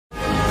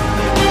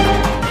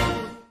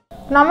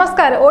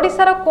नमस्कार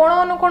ओडिशार कोण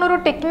अनुकोणरू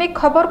टेक्निक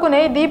खबर को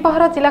नहीं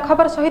दीपहर जिला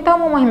खबर सहित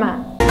मु महिमा।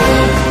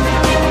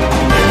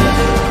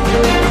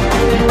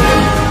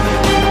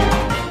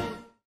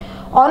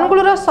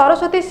 अनुगुलर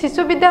सरस्वती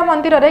शिशु विद्या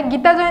मंदिर में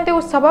गीता जयंती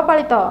उत्सव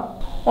पालित।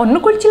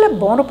 अनुगुल जिला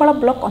बरपाड़ा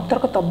ब्लॉक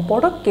अंतर्गत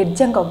बड़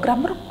केरजांग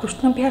ग्रामर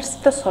कृष्ण विहार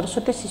स्थित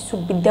सरस्वती शिशु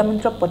विद्या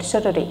मंदिर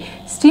परिसर में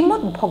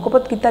श्रीमद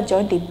भगवत गीता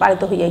जयंती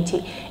पालित हो जाइछि।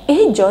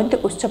 एही जयंती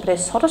उत्सव में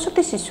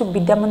सरस्वती शिशु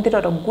विद्या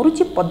मंदिर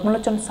गुरुजी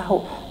पद्मलोचन साहू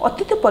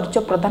अतिथि परिचय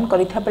प्रदान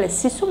करथिबा बेले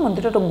शिशु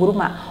मंदिर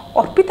गुरुमा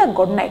अर्पिता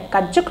गडनायक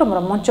कार्यक्रम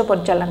मंच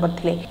परिचालन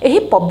करथिले। एही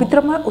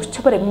पवित्रमय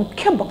उत्सव में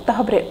मुख्य वक्ता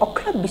भाव में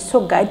अखिल विश्व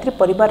गायत्री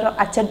परिवार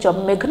आचार्य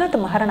मेघनाथ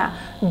महाराणा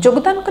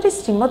योगदान करी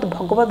श्रीमद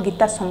भगवत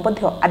गीता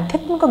संबंधी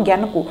आध्यात्मिक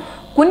ज्ञान को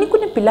कुनि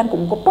कुनि पिला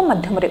गोप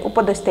माध्यम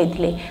उपदेश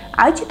देते।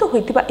 आयोजित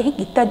होता यह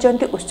गीता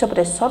जयंती उत्सव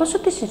में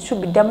सरस्वती शिशु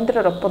विद्या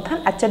मंदिर प्रधान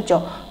आचार्य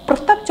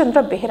प्रताप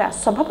चंद्र बेहेरा,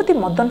 सभापति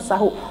मदन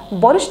साहू,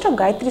 वरिष्ठ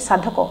गायत्री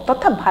साधक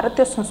तथा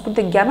भारतीय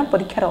संस्कृति ज्ञान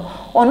परीक्षार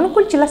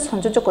अनुगुल जिला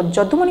संयोजक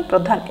जदुमणि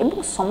प्रधान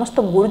एवं समस्त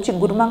गुरुजी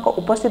गुरुमा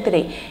उपस्थित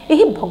में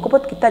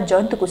भगवत गीता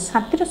जयंती को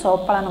शांतिर सह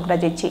पालन कर।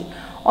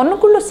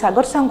 अनुगुल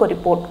सागर Sahu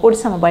report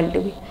Odisha mobile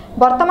TV.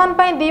 वर्तमान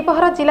पाई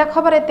दीपहर जिला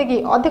खबर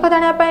एतिकी। अधिक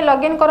जानिया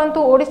लॉगिन करंतु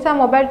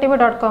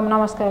odishamobiletv.com।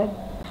 नमस्कार।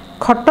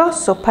 खट,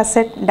 sofa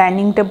set,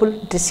 dining table,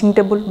 dressing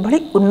table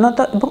भली उन्नत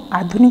एवं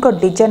आधुनिक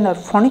डिजाइनर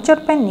फर्निचर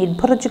पर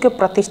निर्भरयोग्य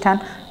प्रतिष्ठान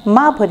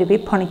माँ भैरवी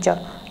फर्निचर।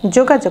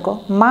 जोगाजोग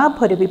माँ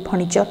Bhairavi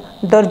furniture,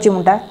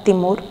 दर्जीमुंडा,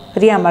 Timur,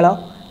 रियामाल,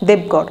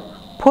 Deogarh.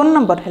 Phone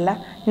number है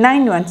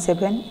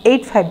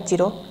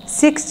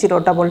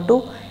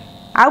 9178506022।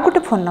 आउ गोटे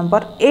फोन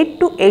नंबर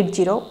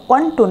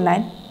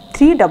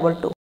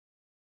 8280129322।